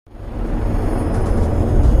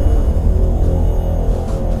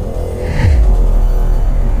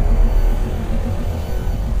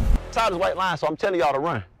outside this white line, so I'm telling y'all to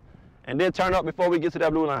run. And then turn up before we get to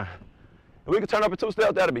that blue line. If we can turn up in 2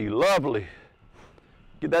 steps, that'll be lovely.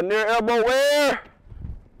 Get that near elbow where?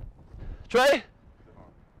 Trey?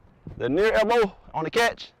 The near elbow on the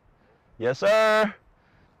catch. Yes, sir.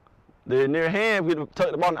 The near hand, we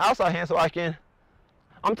tuck the ball on the outside hand so I can.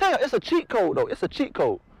 I'm telling you, it's a cheat code though. It's a cheat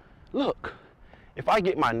code. Look, if I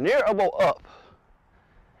get my near elbow up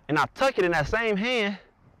and I tuck it in that same hand,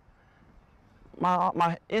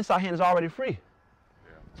 my inside hand is already free.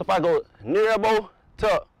 Yeah. So if I go near elbow,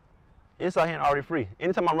 tuck, inside hand already free.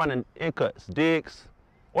 Anytime I'm running in cuts, digs,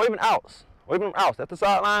 or even outs, at the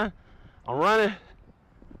sideline, I'm running,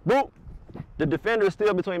 boop, the defender is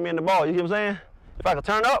still between me and the ball. You get what I'm saying? If I can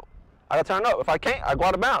turn up, I can turn up. If I can't, I go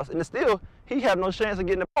out of bounds. And still, he have no chance of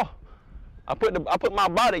getting the ball. I put my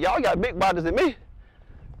body, y'all got big bodies than me.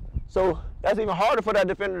 So that's even harder for that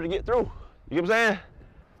defender to get through. You get what I'm saying?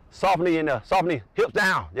 Soft knee in there, soft knee, hips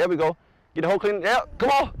down. There we go. Get the whole clean, yep, come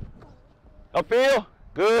on. Upfield,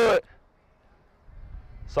 good.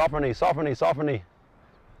 Softer knee, softer knee, softer knee.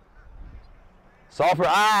 Softer,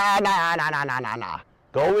 nah.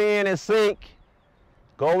 Go in and sink.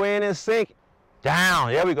 Go in and sink.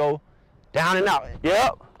 Down, there we go. Down and out,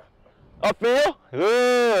 yep. Upfield,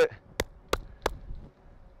 good.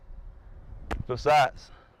 Flip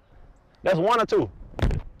sides. That's 1 or 2?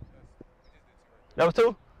 That was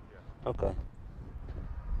 2? Yeah. Okay.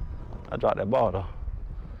 I dropped that ball though.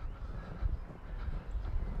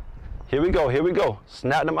 Here we go, here we go.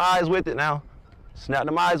 Snap them eyes with it now. Snap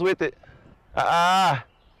them eyes with it. Soft.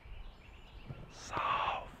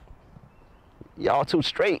 Y'all too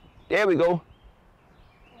straight. There we go.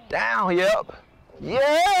 Down, yep.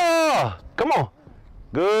 Yeah! Come on.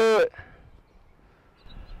 Good.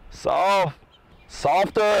 Soft.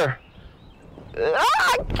 Softer.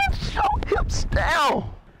 Get your hips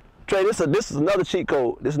down. Trey, this is another cheat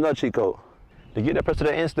code. This is another cheat code. To get that pressure to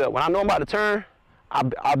that instep. When I know I'm about to turn,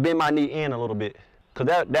 I bend my knee in a little bit. Cause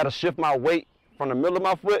that'll shift my weight from the middle of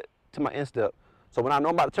my foot to my instep. So when I know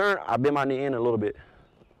I'm about to turn, I bend my knee in a little bit.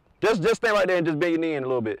 Just stand right there and just bend your knee in a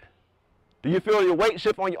little bit. Do you feel your weight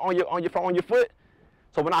shift on your foot?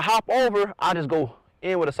 So when I hop over, I just go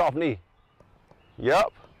in with a soft knee.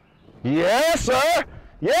 Yep. Yes, sir.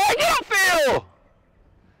 Yeah, get upfield.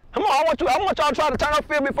 Come on, I want y'all to try to turn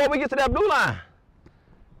upfield before we get to that blue line.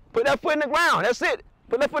 Put that foot in the ground. That's it.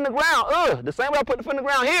 Put that foot in the ground. The same way I put the foot in the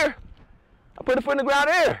ground here, I put the foot in the ground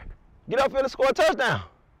there. Get upfield and score a touchdown.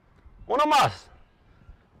 Uno más.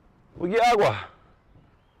 We get agua.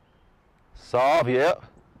 Soft, yep.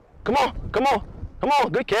 Come on, come on, come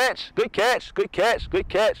on. Good catch, good catch, good catch, good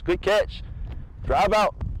catch, good catch. Drive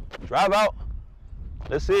out, drive out.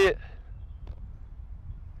 Let's see it.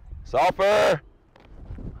 Softer.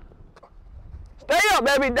 Stay up,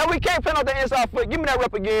 baby. Now we can't pin off the inside foot. Give me that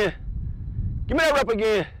rep again. Give me that rep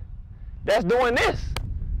again. That's doing this.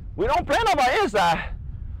 We don't plan off our inside.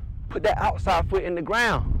 Put that outside foot in the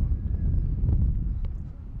ground.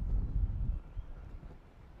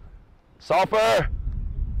 Softer.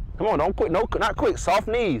 Come on, don't quit. No, not quick. Soft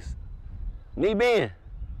knees. Knee bend.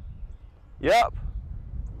 Yep.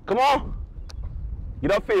 Come on.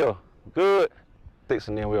 Get upfield. Good.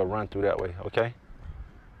 And then we'll run through that way, okay?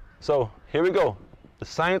 So here we go. The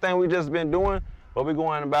same thing we just been doing, but we're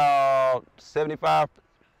going about 75%.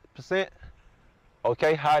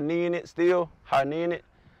 Okay, high knee in it still, high knee in it.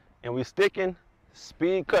 And we sticking,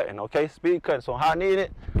 speed cutting, okay? Speed cutting. So high knee in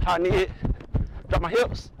it, high knee it. Drop my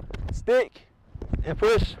hips, stick, and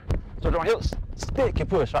push. So drop my hips, stick, and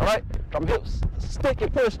push, all right? Drop my hips, stick,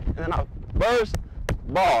 and push, and then I burst,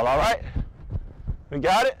 ball, all right? We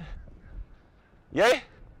got it? Yay?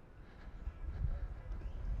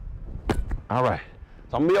 All right.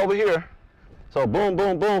 So I'm gonna be over here. So boom,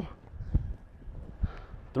 boom, boom.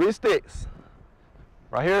 3 sticks.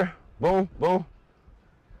 Right here. Boom, boom.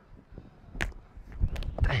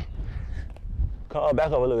 Dang. Come back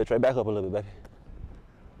up a little bit, Trey. Back up a little bit, baby.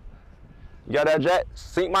 You got that, Jack?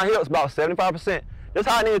 Sink my hips about 75%. Just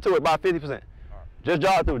high knee to it, about 50%. Right. Just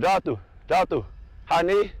jog through, jog through, jog through. High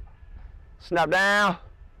knee. Snap down.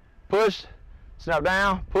 Push. Snap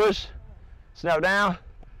down, push, snap down,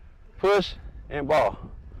 push, and ball.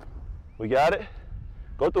 We got it?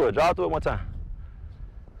 Go through it, draw through it one time.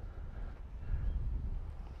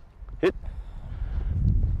 Hit.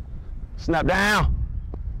 Snap down.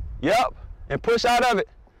 Yep, and push out of it.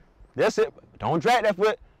 That's it. Don't drag that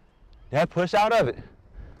foot. That push out of it.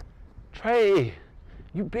 Trey,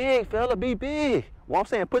 you big, fella, be big. What I'm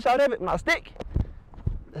saying, push out of it, now stick.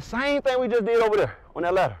 The same thing we just did over there on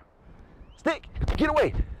that ladder. Stick, get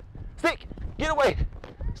away. Stick, get away.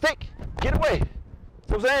 Stick, get away. See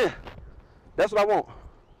what I'm saying? That's what I want.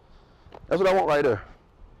 That's what I want right there.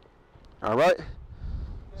 All right.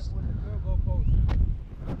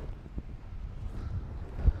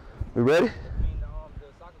 We ready?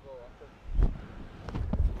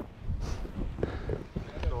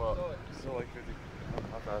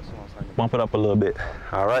 Bump it up a little bit.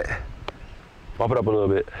 All right. Bump it up a little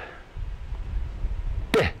bit.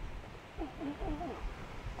 Yeah.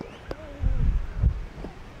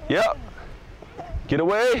 Yep. Get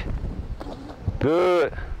away.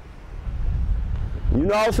 Good. You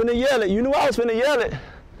know I was finna yell it. You knew I was finna yell it.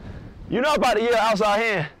 You know I'm about to yell outside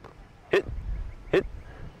hand. Hit. Hit.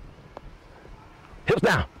 Hips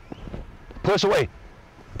down. Push away.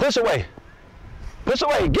 Push away. Push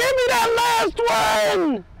away. Give me that last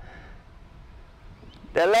one.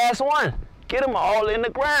 That last one. Get them all in the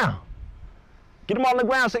ground. Get them all in the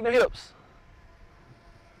ground, shake their hips.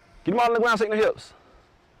 Get them all in the ground, shake their hips.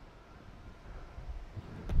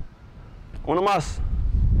 Uno más.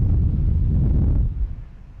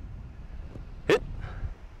 Hit.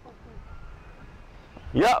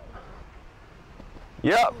 Yep.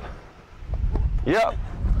 Yep. Yep.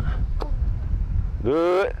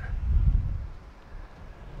 Good.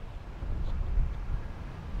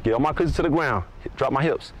 Get all my cushions to the ground. Drop my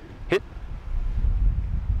hips. Hit.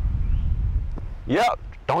 Yep.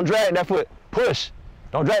 Don't drag that foot. Push.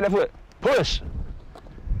 Don't drag that foot. Push.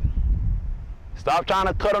 Stop trying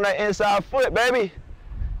to cut on that inside foot, baby.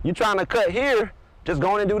 You trying to cut here, just go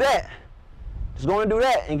on and do that. Just go on and do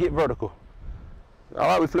that and get vertical. All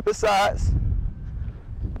right, we flip it sides.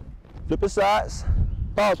 Flip it sides.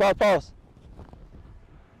 Pause, pause, pause.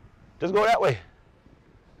 Just go that way.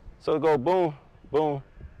 So go boom, boom,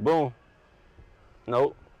 boom.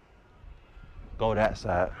 Nope. Go that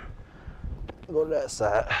side. Go to that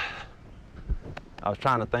side. I was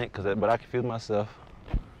trying to think, but I confused myself.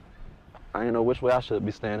 I didn't know which way I should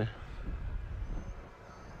be standing.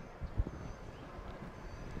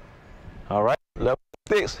 All right, left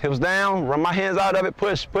sticks, hips down, run my hands out of it,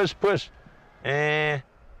 push, push, push, and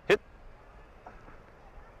hit.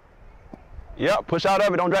 Yep, push out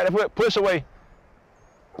of it, don't drag the foot, push away.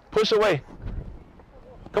 Push away.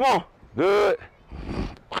 Come on, good.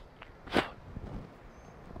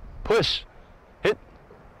 Push, hit,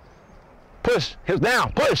 push, hips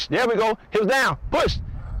down, push, there we go, hips down, push.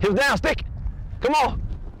 Hips down, stick. Come on.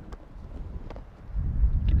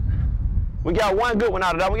 We got one good one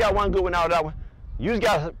out of that one. We got one good one out of that one. You just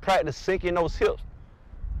got to practice sinking those hips.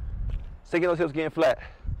 Sinking those hips getting flat.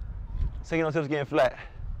 Sinking those hips getting flat.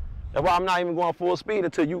 That's why I'm not even going full speed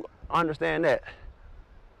until you understand that.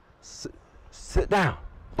 Sit down.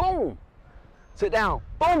 Boom. Sit down.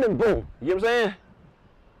 Boom and boom. You know what I'm saying?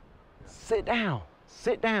 Sit down.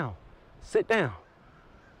 Sit down. Sit down.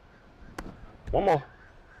 One more.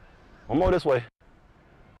 One more this way.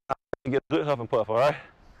 Get a good huff and puff, all right?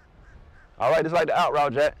 All right, just like the out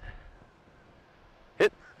route, Jack.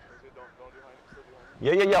 Hit.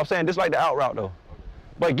 Yeah, I'm saying just like the out route, though.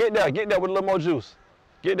 But get there with a little more juice.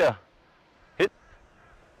 Get there. Hit.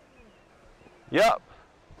 Yep.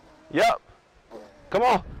 Yep. Come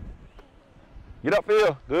on. Get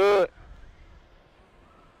upfield. Good.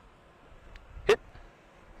 Hit.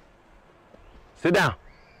 Sit down.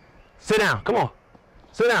 Sit down. Come on.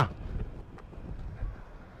 Sit down.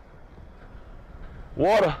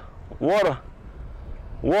 Water, water,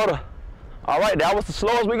 water. All right, that was the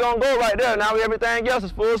slowest we're gonna go right there. Now everything else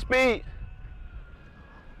is full speed.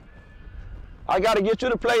 I gotta get you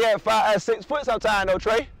to play at 6 foot sometime though,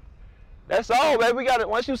 Trey. That's all, baby. We gotta,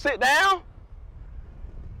 once you sit down,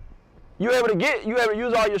 you able to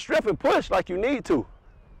use all your strength and push like you need to.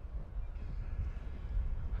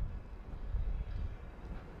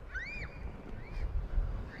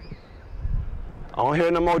 I don't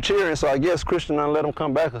hear no more cheering, so I guess Christian done let him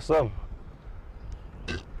come back or something.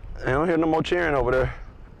 I don't hear no more cheering over there.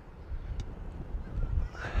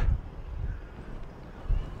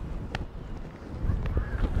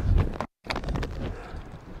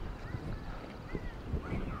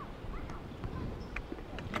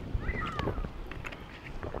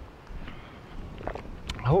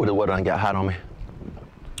 Oh, the water done got hot on me.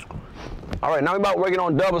 All right, now we're about working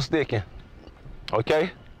on double sticking,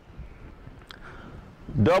 okay?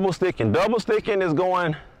 Double sticking. Double sticking is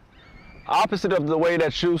going opposite of the way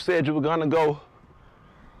that you said you were gonna go,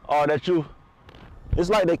 or it's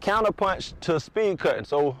like the counter punch to speed cutting.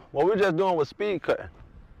 So what we're just doing was speed cutting,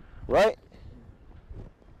 right?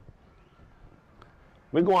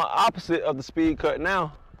 We're going opposite of the speed cut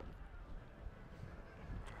now.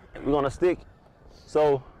 We're gonna stick.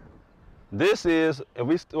 So this is, if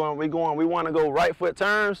we want to go right foot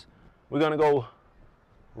turns, we're gonna go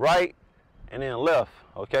right and then left,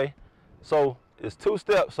 okay? So it's 2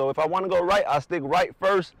 steps. So if I want to go right, I stick right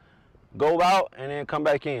first, go out, and then come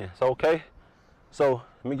back in. So, okay? So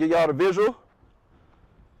let me give y'all the visual.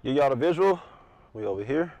 Give y'all the visual. We over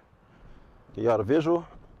here. Give y'all the visual.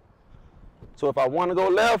 So if I want to go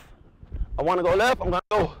left, I'm going to go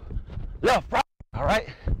left, right. All right?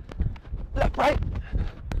 Left, right.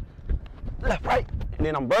 Left, right. And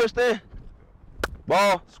then I'm bursting.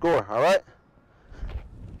 Ball, score. All right?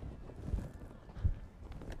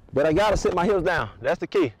 But I gotta sit my heels down. That's the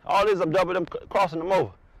key. All this, I'm jumping them, crossing them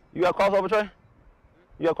over. You got crossover, Trey?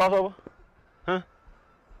 You got crossover? Huh?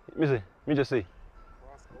 Let me see. Let me just see.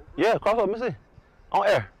 Yeah, crossover. Let me see. On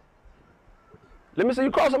air. Let me see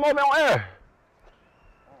you cross them over on air.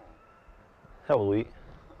 That was weak.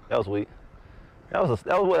 That was weak. That was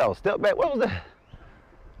what? That was step back. What was that?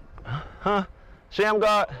 Huh? Sham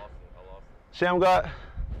guard. Sham guard.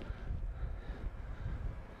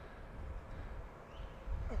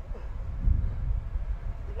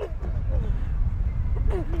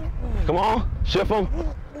 Come on, shift them.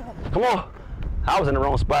 Come on. I was in the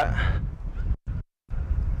wrong spot.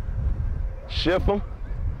 Shift them.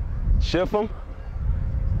 Shift them.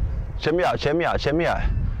 Check me out, check me out, check me out.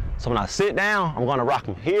 So when I sit down, I'm gonna rock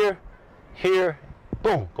them here, here,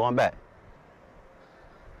 boom, going back.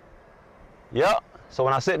 Yep. So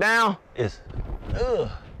when I sit down, it's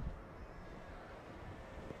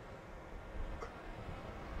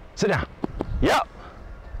Sit down. Yep.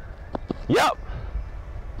 Yep.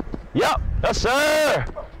 Yep. Yes, sir.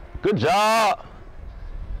 Good job.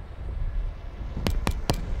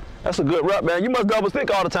 That's a good rep, man. You must double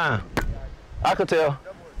stick all the time. I could tell.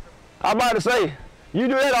 I'm about to say, you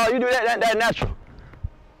do that all, you do that natural.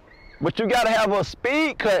 But you gotta have a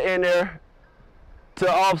speed cut in there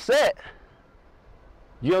to offset.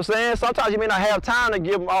 You know what I'm saying? Sometimes you may not have time to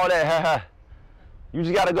give them all that. You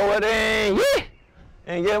just gotta go in there and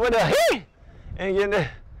and get with the and get in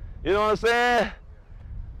there. You know what I'm saying?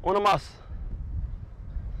 One of my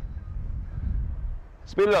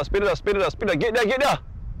speed it up, speed it up, speed it up, speed it up. Get there, get there.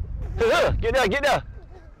 Get there, get there.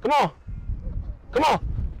 Come on. Come on.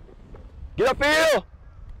 Get up field.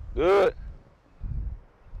 Good.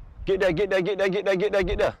 Get there, get there, get there, get there, get there,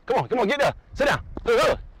 get there. Come on, come on, get there. Sit down.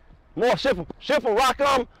 More shift them, rock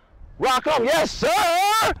them, rock them. Yes,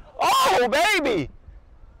 sir. Oh, baby.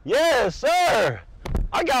 Yes, sir.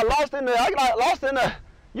 I got lost in the,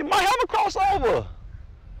 you might have a crossover.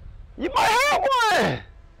 You might have one.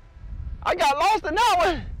 I got lost in that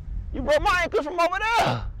one. You broke my ankle from over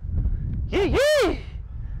there. Yeah.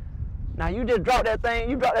 Now you just dropped that thing,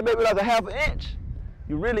 you dropped that baby like a ½ an inch.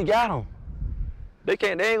 You really got them. They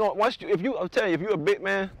ain't gonna, I'm telling you, if you're a big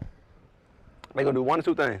man, they gonna do 1 or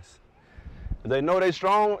 2 things. If they know they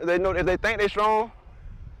strong, if they think they strong,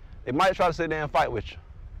 they might try to sit there and fight with you.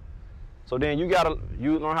 So then you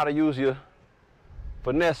learn how to use your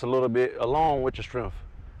finesse a little bit along with your strength.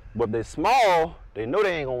 But if they're small, they know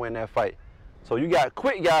they ain't gonna win that fight. So you got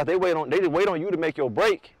quick guys, they just wait on you to make your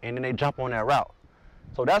break, and then they jump on that route.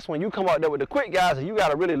 So that's when you come out there with the quick guys and you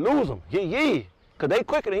gotta really lose them. Cause they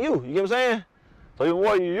quicker than you. You get what I'm saying? So the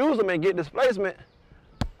more you use them and get displacement,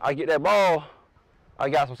 I get that ball, I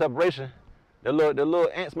got some separation. The little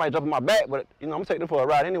ants might jump on my back, but I'm gonna take them for a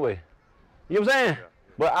ride anyway. You know what I'm saying? Yeah.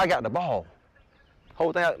 But I got the ball.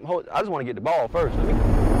 I just wanna get the ball first.